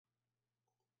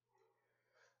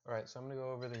Alright, so I'm going to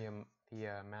go over the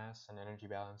mass and energy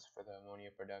balance for the ammonia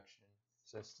production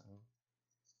system.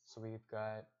 So we've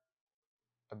got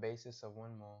a basis of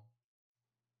 1 mole,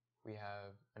 we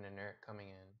have an inert coming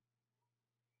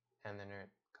in, and the inert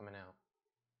coming out.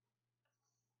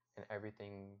 And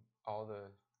everything, all the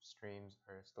streams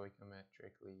are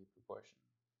stoichiometrically proportional.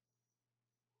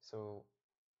 So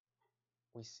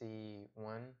we see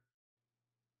an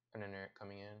inert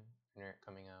coming in, inert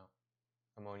coming out,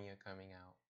 ammonia coming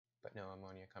out, but no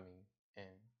ammonia coming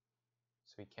in.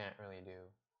 So we can't really do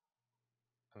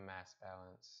a mass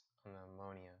balance on the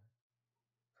ammonia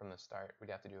from the start. We'd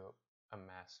have to do a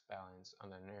mass balance on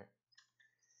the inert.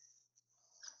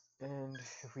 And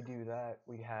if we do that,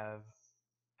 we have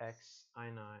x I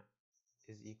naught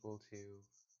is equal to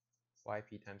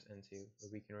yp times n2. So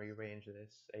we can rearrange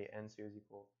this, say n2 is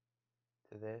equal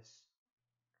to this,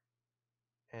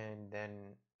 and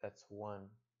then that's 1.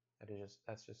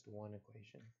 That's just one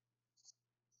equation.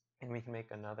 And we can make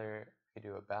another, we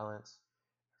do a balance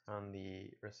on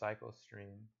the recycle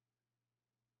stream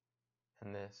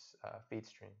and this feed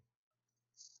stream.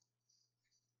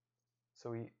 So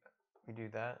we do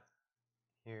that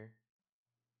here.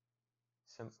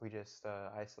 We just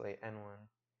isolate n1.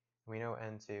 We know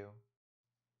n2.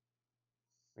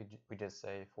 We just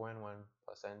say 4n1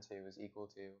 plus n2 is equal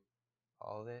to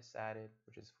all this added,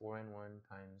 which is 4n1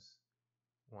 times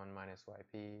 1 minus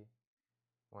yp,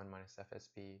 1 minus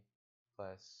fsp,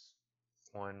 plus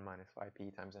 1 minus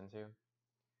yp times n2,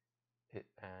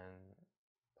 and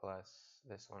plus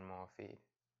this 1 mole feed.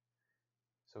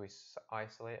 So we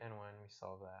isolate n1, we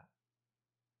solve that.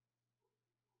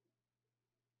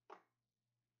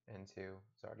 N2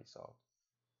 is already solved.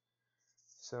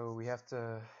 So we have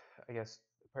to, I guess,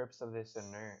 the purpose of this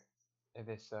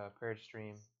purge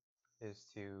stream is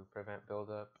to prevent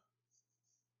buildup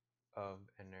of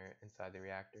inert inside the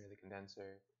reactor, the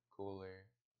condenser, cooler,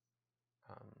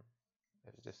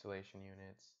 there's distillation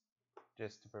units,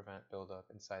 just to prevent buildup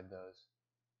inside those,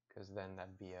 because then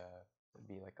that'd be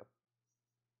like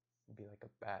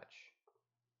a batch,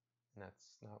 and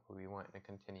that's not what we want in a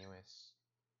continuous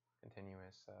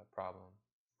problem.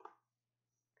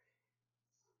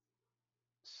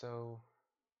 So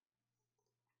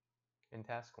in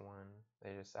task 1,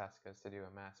 they just ask us to do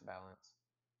a mass balance.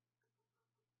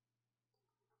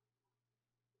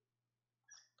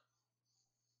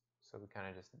 So we kind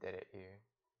of just did it here.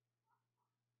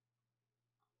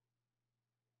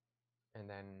 And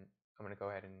then I'm going to go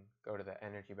ahead and go to the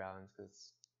energy balance because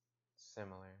it's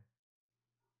similar.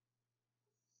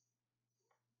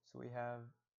 So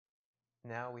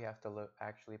now we have to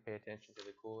actually pay attention to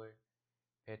the cooler,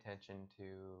 pay attention to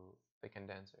the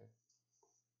condenser.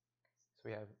 So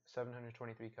we have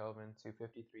 723 Kelvin,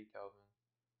 253 Kelvin,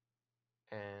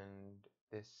 and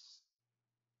this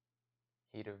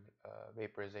heat of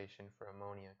vaporization for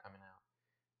ammonia coming out,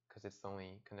 because it's the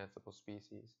only condensable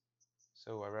species.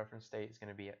 So our reference state is going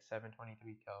to be at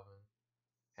 723 Kelvin,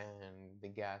 and the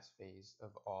gas phase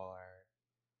of all our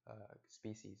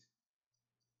species.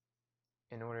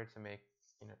 In order to make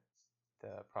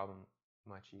the problem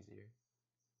much easier,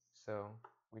 so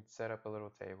we'd set up a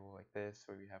little table like this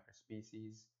where we have our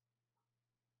species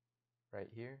right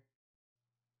here,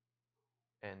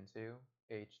 N2,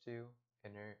 H2,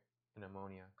 inert, and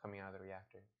ammonia coming out of the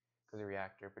reactor, because the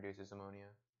reactor produces ammonia.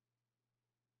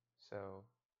 So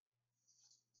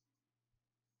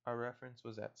our reference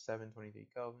was at 723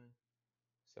 Kelvin,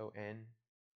 so N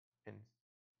and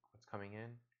what's coming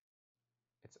in,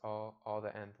 it's all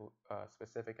the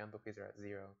specific enthalpies are at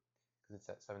 0, because it's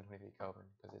at 723 Kelvin,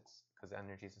 because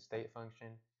energy is a state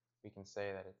function. We can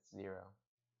say that it's 0,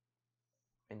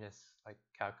 and just like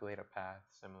calculate a path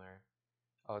similar.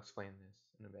 I'll explain this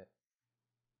in a bit,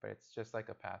 but it's just like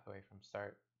a pathway from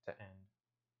start to end.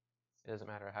 It doesn't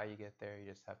matter how you get there, you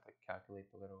just have to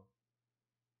calculate the little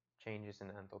changes in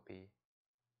enthalpy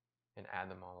and add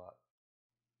them all up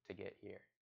to get here,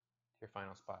 to your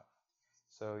final spot.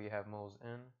 So you have moles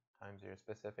in times your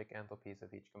specific enthalpies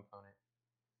of each component,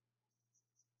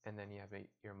 and then you have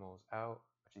your moles out,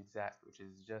 which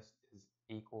is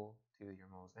equal to your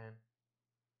moles in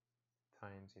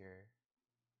times your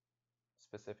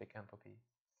specific enthalpy.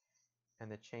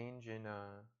 And the change in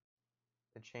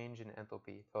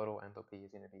enthalpy, total enthalpy,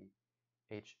 is going to be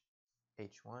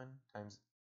H1 times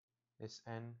this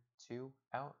N2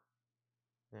 out,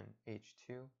 then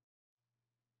H2,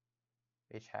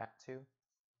 H hat 2,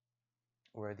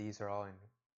 where these are all in,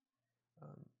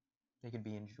 they could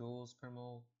be in joules per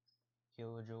mole,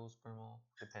 kilojoules per mole,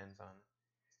 depends on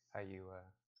how you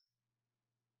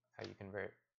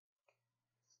convert.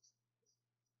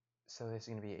 So this is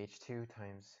going to be H2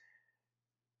 times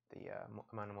the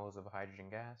amount of moles of hydrogen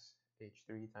gas,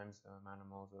 H3 times the amount of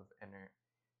moles of inert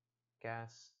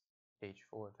gas,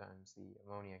 H4 times the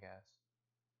ammonia gas.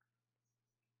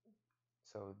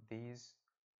 So these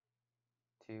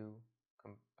two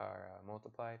are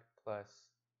multiplied plus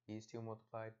these two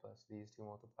multiplied plus these two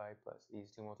multiplied plus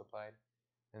these two multiplied,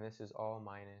 and this is all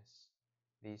minus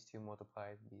these two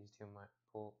multiplied, these two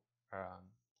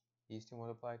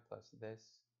multiplied plus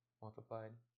this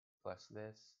multiplied plus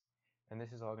this, and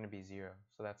this is all going to be 0.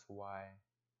 So that's why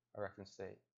our reference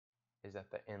state is at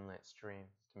the inlet stream,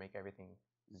 to make everything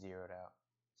zeroed out.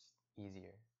 It's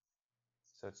easier.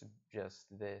 So it's just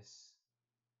this,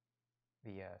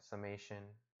 the summation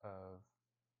of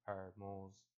our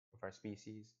moles of our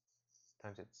species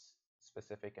times its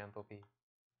specific enthalpy.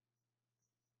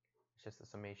 It's just the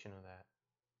summation of that.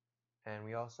 And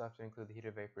we also have to include the heat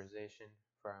of vaporization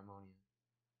for our ammonia.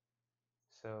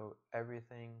 So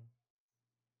everything,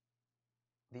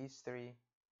 these three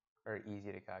are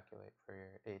easy to calculate for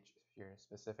your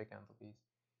specific enthalpies.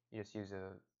 You just use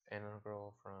an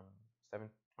integral from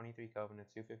 723 Kelvin to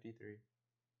 253,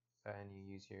 and you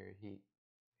use your heat,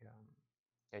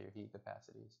 your heat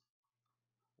capacities,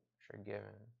 which are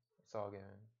given. It's all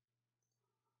given.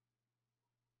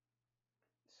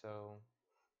 So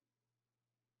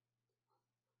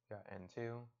got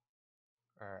N2,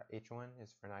 or H1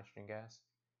 is for nitrogen gas,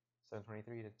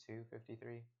 723 to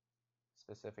 253,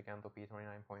 specific enthalpy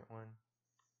 29.1,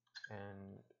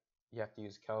 and you have to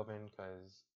use Kelvin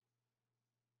because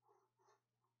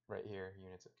right here,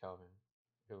 units of Kelvin.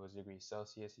 If it was degrees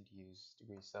Celsius, you'd use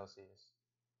degrees Celsius.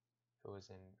 If it was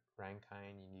in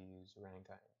Rankine, you'd use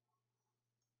Rankine.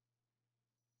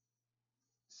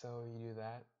 So you do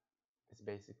that, it's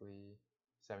basically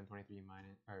 723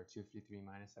 minus, or 253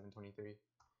 minus 723.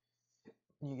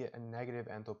 You get a negative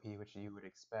enthalpy, which you would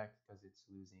expect because it's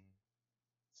losing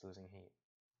heat.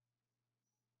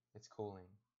 It's cooling,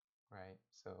 right?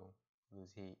 So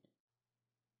lose heat,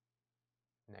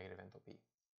 negative enthalpy.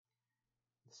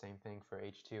 The same thing for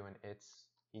H2 and its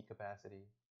heat capacity,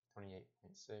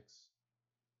 28.6.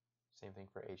 Same thing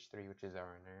for H3, which is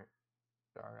our inert,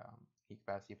 our heat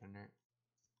capacity of inert.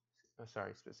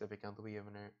 Specific enthalpy of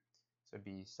inert. So it'd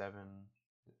be 7,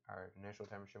 our initial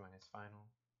temperature minus final,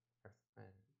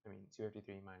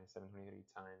 253 minus 723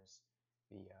 times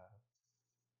the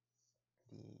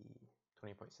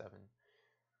 20.7.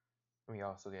 We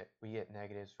also get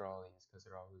negatives for all these because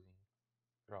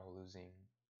they're all losing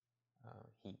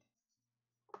heat.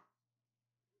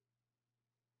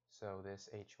 So this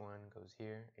H1 goes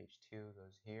here, H2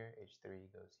 goes here,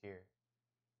 H3 goes here.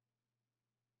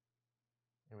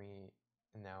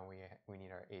 And now we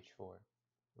need our H4,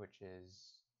 which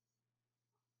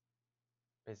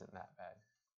isn't that bad.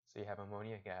 So you have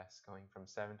ammonia gas going from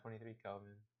 723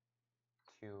 Kelvin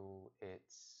to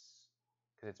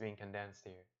because it's being condensed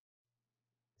here.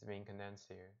 It's being condensed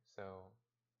here. So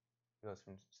it goes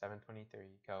from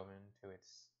 723 Kelvin to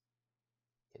its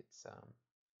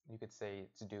you could say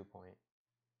its dew point,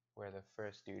 where the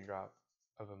first dewdrop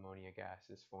of ammonia gas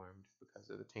is formed because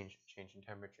of the change in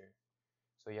temperature.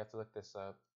 So you have to look this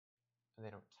up, and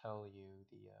they don't tell you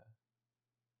the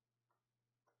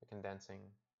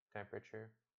condensing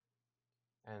temperature.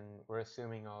 And we're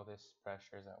assuming all this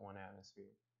pressure is at 1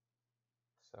 atmosphere.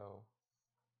 So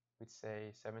we'd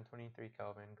say 723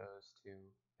 Kelvin goes to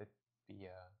the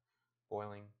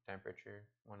boiling temperature,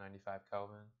 195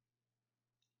 Kelvin,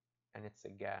 and it's a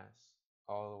gas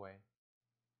all the way.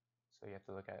 So you have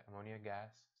to look at ammonia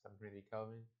gas, 723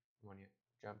 Kelvin, ammonia,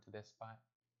 jump to this spot.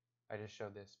 I just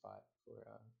showed this spot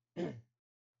for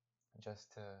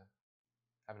just to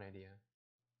have an idea,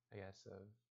 I guess, of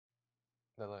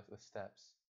the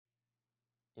steps.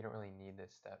 You don't really need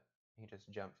this step. You just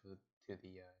jump to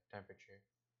the temperature.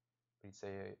 We'd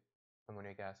say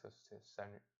ammonia gas goes to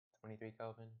 723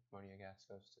 Kelvin, ammonia gas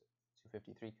goes to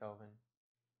 253 Kelvin,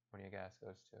 ammonia gas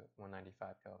goes to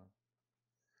 195 Kelvin.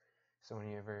 So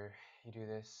whenever you do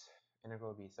this,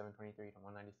 integral will be 723 to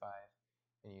 195,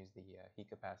 and use the heat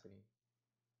capacity.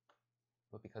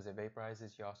 But because it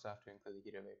vaporizes, you also have to include the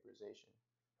heat of vaporization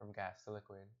from gas to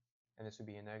liquid, and this would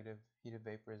be a negative heat of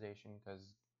vaporization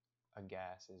because a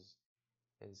gas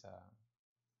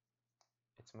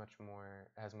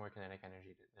has more kinetic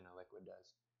energy than a liquid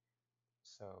does.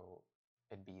 So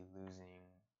it'd be losing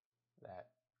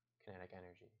that kinetic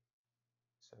energy.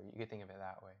 So you could think of it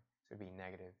that way. So it'd be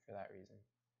negative for that reason.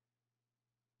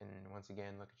 And once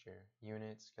again, look at your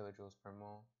units, kilojoules per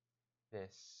mole.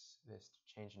 This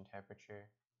change in temperature,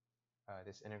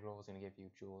 this integral is going to give you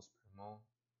joules per mole.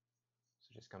 So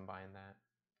just combine that,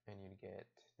 and you'd get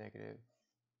negative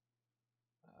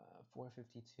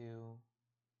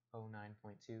 452.099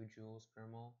 9.2 joules per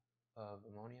mole of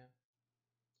ammonia.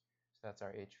 So that's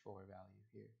our H4 value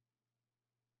here.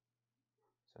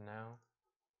 So now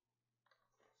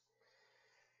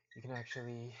you can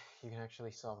actually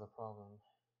solve the problem.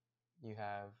 You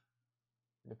have,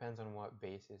 it depends on what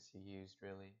basis you used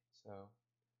really. So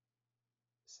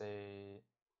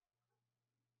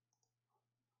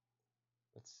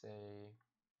let's say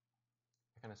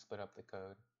I kind of split up the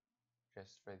code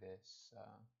just for this,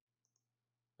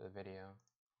 for the video.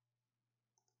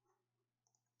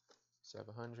 So you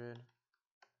have 100.2,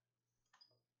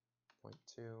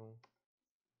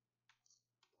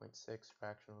 0.6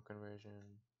 fractional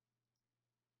conversion,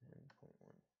 and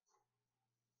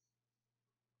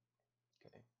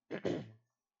 0.1. Okay.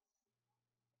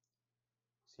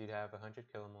 So you'd have 100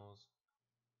 kilomoles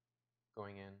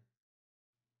going in.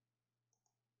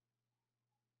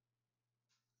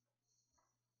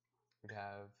 You'd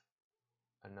have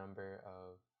a number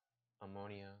of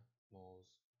ammonia moles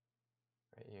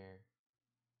right here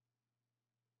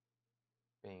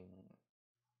coming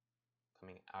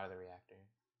out of the reactor.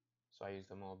 So I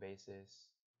used a mole basis,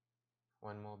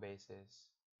 1 mole basis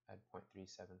at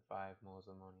 0.375 moles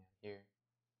of ammonia here,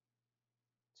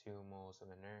 2 moles of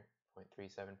inert,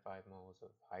 0.375 moles of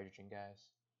hydrogen gas,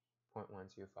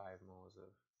 0.125 moles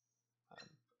of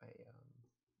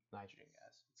nitrogen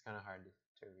gas. It's kind of hard to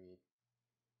read,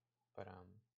 but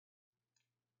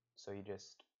so you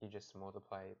just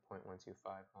multiply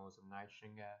 0.125 moles of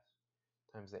nitrogen gas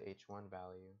times the H1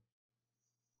 value,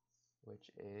 which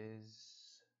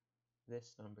is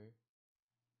this number,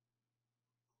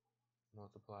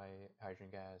 multiply hydrogen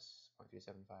gas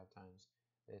 0.375 times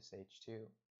this H2,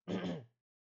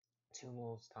 2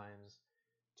 moles times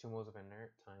 2 moles of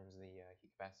inert times the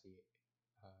heat capacity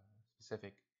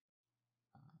specific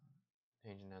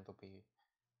change in enthalpy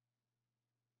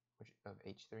of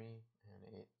H3,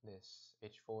 and this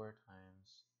H4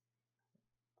 times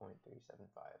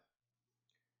 0.375.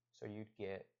 So you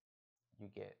get,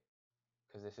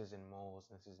 because this is in moles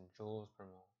and this is in joules per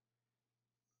mole,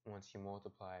 once you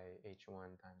multiply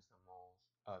H1 times the moles,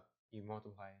 you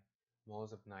multiply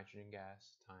moles of nitrogen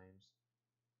gas times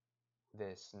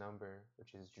this number,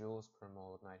 which is joules per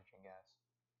mole of nitrogen gas.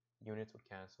 Units would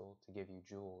cancel to give you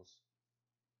joules.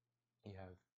 You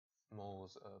have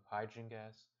moles of hydrogen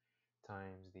gas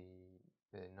times the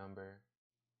number,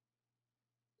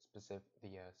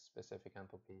 specific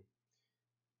enthalpy,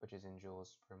 which is in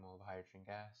joules per mole of hydrogen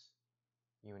gas.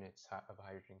 Units of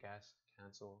hydrogen gas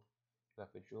cancel,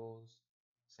 left with joules.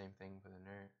 Same thing with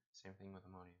inert, same thing with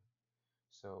ammonia.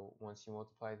 So once you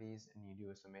multiply these and you do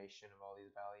a summation of all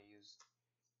these values,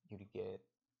 you get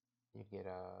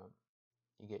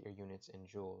your units in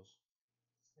joules.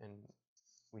 And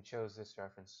we chose this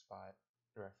reference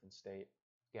state,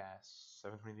 gas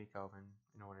 723 Kelvin,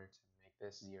 in order to make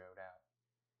this zeroed out.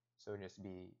 So it would just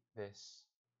be this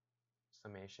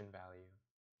summation value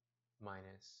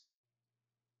minus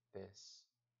this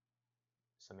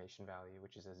summation value,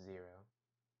 which is a 0,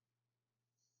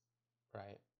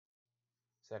 right?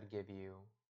 So that'd give you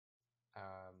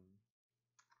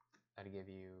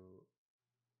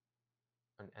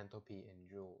an enthalpy in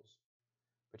joules,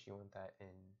 but you want that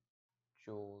in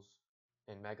joules,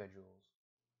 in megajoules,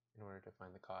 in order to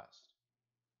find the cost.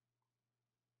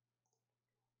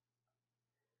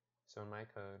 So in my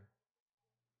code,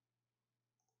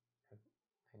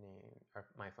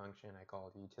 my function I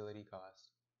called utility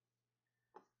cost.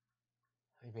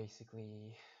 Let's see,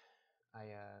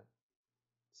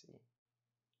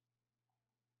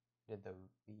 did the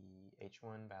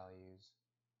H1 values,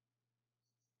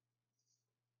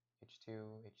 H2,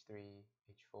 H3,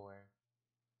 H4,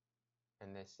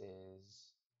 and this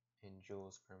is in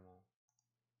joules per mole,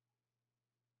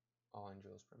 all in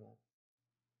joules per mole.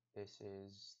 This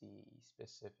is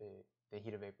the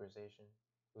heat of vaporization.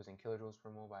 It was in kilojoules per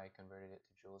mole, but I converted it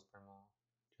to joules per mole,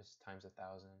 just times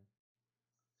 1,000.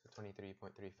 So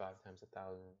 23.35 times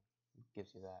 1,000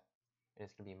 gives you that. And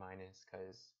it's going to be minus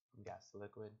because gas to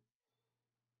liquid.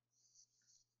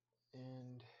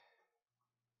 And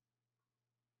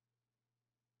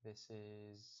this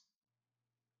is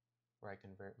where I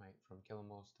convert from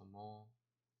kilomoles to mole.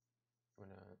 I'm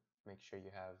going to make sure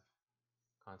you have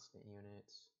constant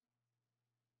units.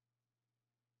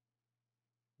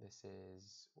 This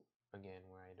is, again,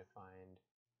 where I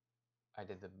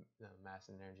did the mass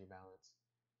and energy balance.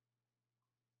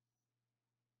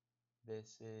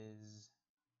 This is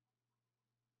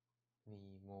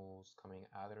the moles coming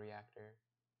out of the reactor,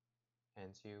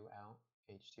 N2 out,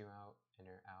 H2 out,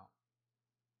 inert out.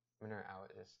 Inert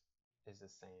out is the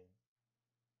same,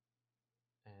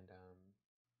 and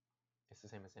it's the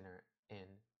same as inert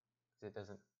in, because it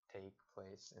doesn't take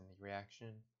place in the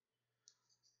reaction.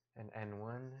 And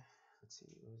N1, let's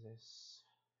see, what was this?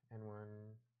 N1,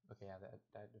 okay, yeah,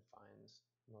 that defines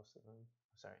most of them.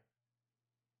 Sorry.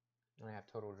 And I have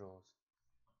total joules.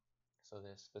 So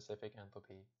this specific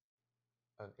enthalpy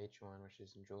of H1, which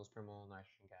is in joules per mole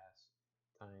nitrogen gas,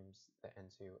 times the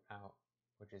N2 out,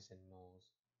 which is in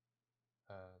moles.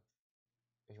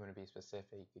 If you want to be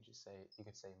specific, you could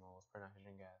say moles per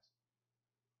nitrogen gas.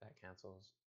 That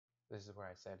cancels. This is where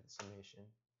I said the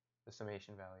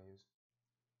summation values.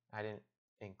 I didn't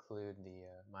include the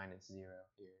 -0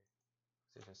 here.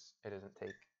 It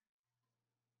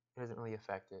doesn't really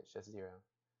affect it. It's just 0.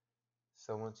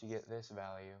 So once you get this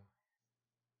value,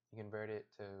 you convert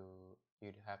it to,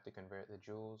 you'd have to convert the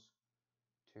joules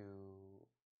to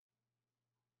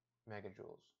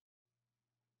megajoules.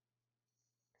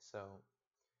 So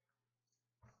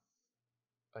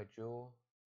a joule,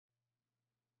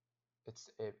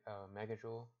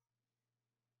 megajoule.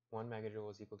 1 megajoule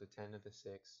is equal to 10 to the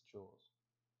 6 joules.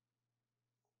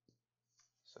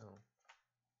 So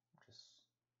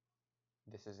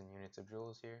this is in units of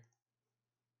joules here.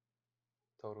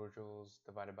 Total joules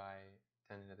divided by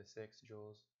 10 to the 6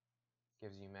 joules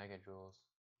gives you megajoules.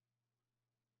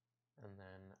 And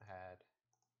then add,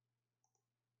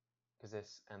 because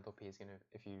this enthalpy is gonna,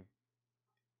 if you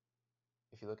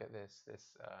look at this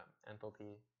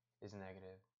enthalpy is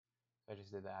negative. I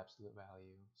just did the absolute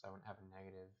value, so I wouldn't have a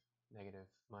negative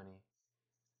money.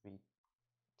 It'd be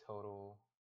total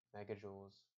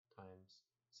megajoules times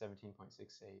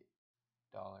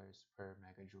 $17.68 per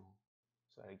megajoule.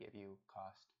 So that'd give you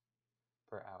cost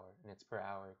per hour, and it's per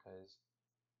hour because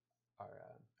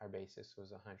our basis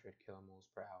was 100 kilomoles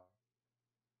per hour.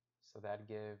 So that'd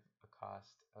give a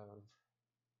cost of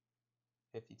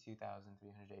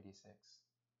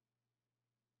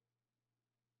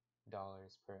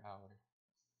 $52,386 per hour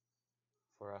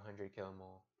for a 100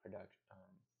 kilomole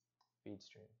feed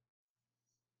stream.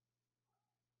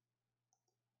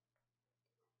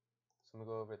 So I'm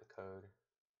gonna go over the code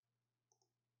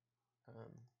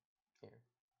here.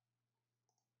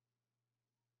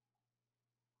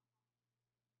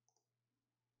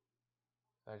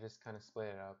 So I just kind of split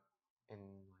it up in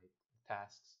like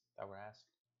tasks that were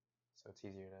asked, so it's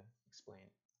easier to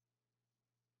explain.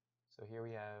 So here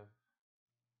we have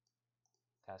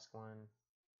task 1,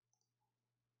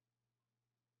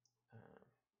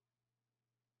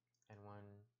 and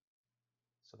 1.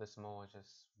 So this mole is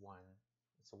just 1.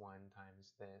 It's 1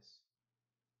 times this,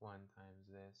 1 times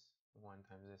this, 1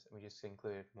 times this. And we just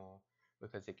included mole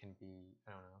because it can be,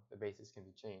 I don't know, the basis can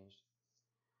be changed.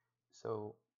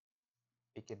 So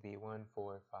it could be 1,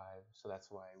 4, 5. So that's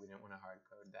why we didn't want to hard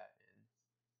code that in.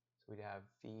 So we'd have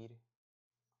feed,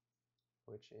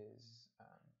 which is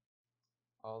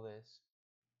all this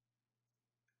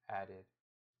added.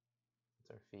 It's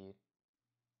our feed.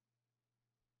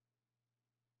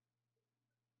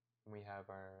 And we have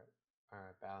our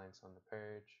balance on the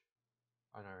purge,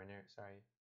 on our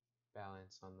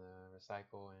balance on the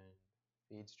recycle and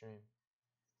feed stream.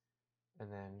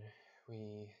 And then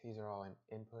these are all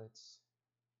inputs,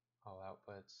 all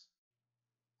outputs.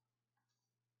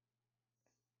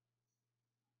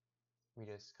 We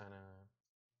just kind of,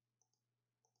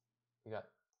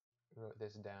 wrote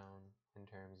this down in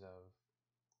terms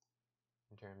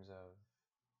of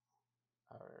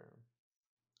our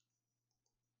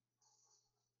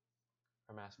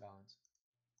mass balance.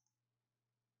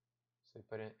 So we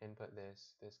put in input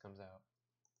this comes out.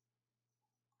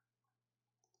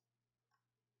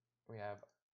 We have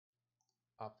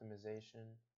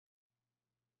optimization.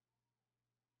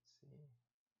 Let's see.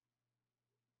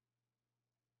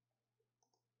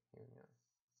 Here we go.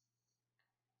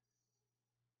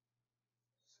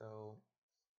 So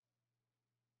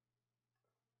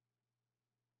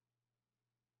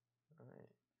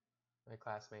alright. My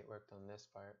classmate worked on this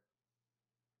part.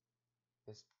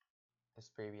 This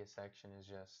previous section is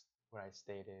just what I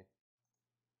stated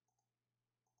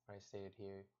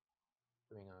here,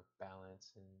 doing a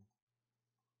balance and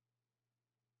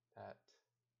that.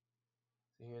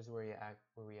 So here's where we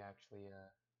actually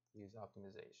use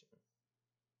optimization.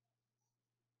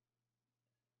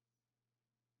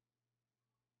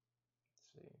 Let's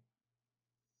see.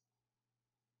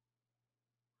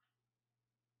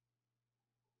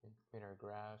 Made our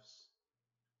graphs.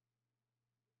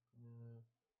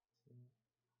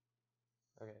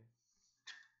 Okay.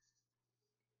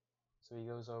 So he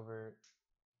goes over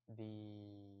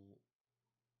he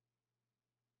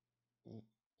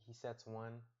sets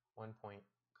one point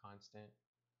constant.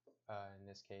 In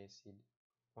this case,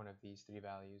 one of these 3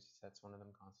 values, he sets one of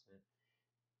them constant,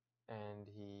 and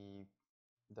he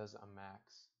does a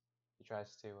max. he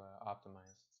tries to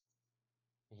optimize.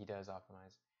 He does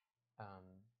optimize.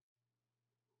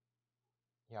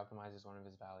 He optimizes one of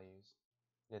his values.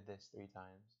 Did this 3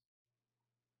 times.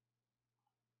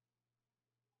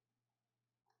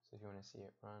 So if you want to see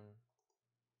it run,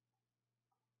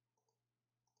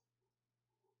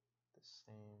 the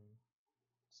same,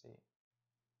 let's see,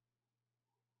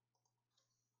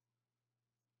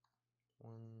 1.6.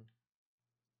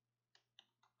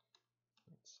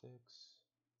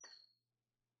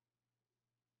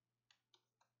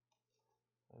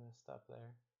 I messed up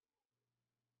there,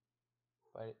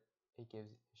 but it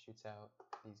shoots out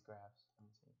these graphs. Let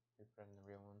me see, we put in the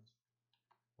real ones.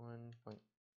 1.2,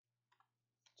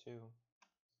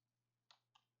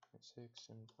 0.6,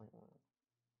 and 0.1.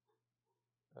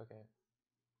 Okay.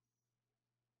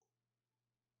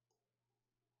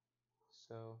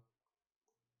 So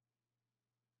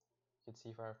you can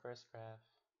see for our first graph,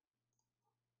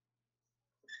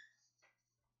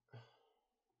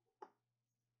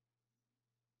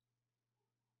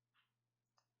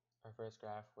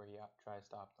 where he tries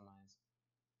to optimize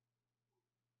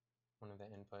one of the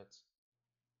inputs.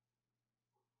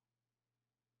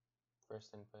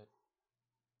 First input,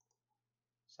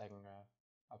 second graph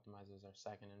optimizes our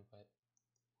second input,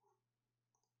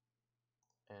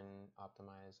 and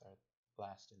optimize our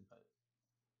last input.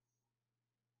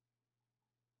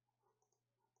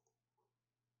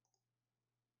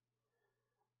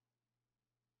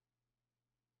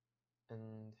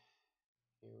 And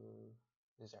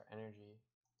this is our energy.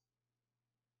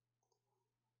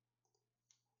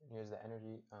 And here's the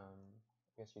energy, I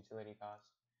guess, utility cost.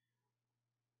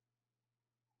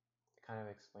 I kind of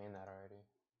explained that already,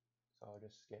 so I'll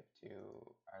just skip to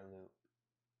our loop.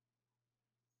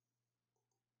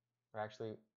 Or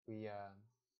actually, we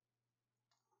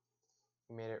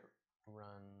made it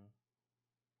run.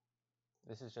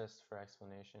 This is just for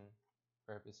explanation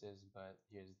purposes, but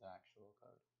here's the actual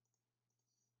code.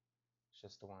 It's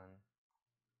just one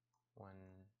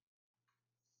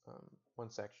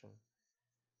section.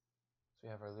 So we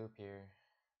have our loop here.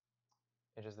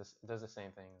 It does the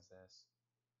same thing as this.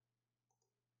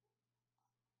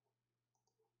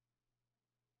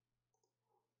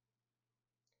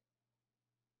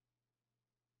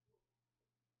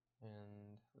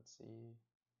 And let's see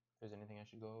if there's anything I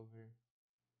should go over.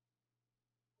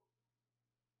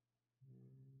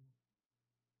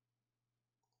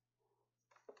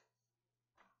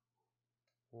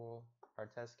 Well, our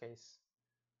test case,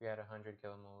 we had 100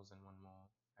 kilomoles and 1 mole.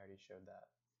 I already showed that.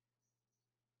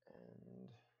 And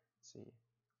let's see.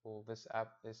 Well, this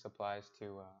applies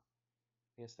to, I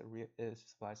guess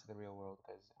this applies to the real world,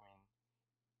 because I mean,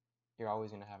 you're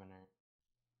always going to have inert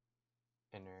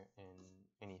in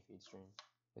any feed stream.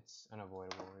 It's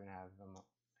unavoidable. We're going to have,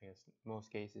 I guess, most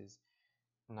cases,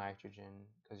 nitrogen,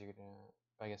 because you're going to,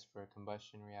 I guess, for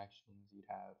combustion reactions, you'd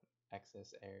have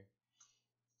excess air,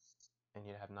 and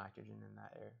you'd have nitrogen in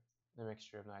that air, the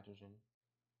mixture of nitrogen.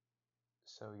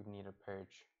 So you'd need a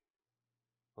purge,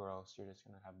 or else you're just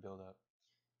going to have buildup.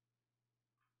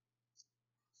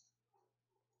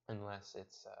 Unless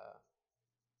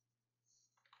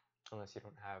you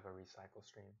don't have a recycle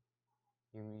stream.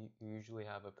 You usually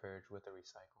have a purge with a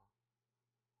recycle.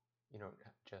 You don't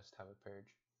just have a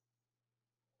purge.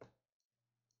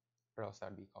 Or else that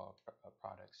would be called a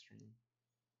product stream.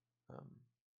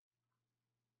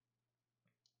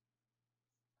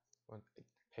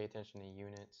 Pay attention to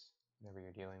units whenever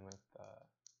you're dealing with a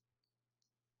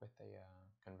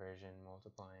conversion,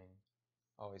 multiplying.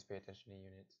 Always pay attention to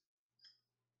units.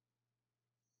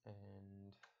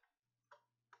 And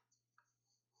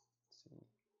let's see.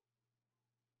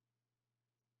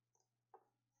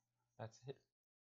 That's it.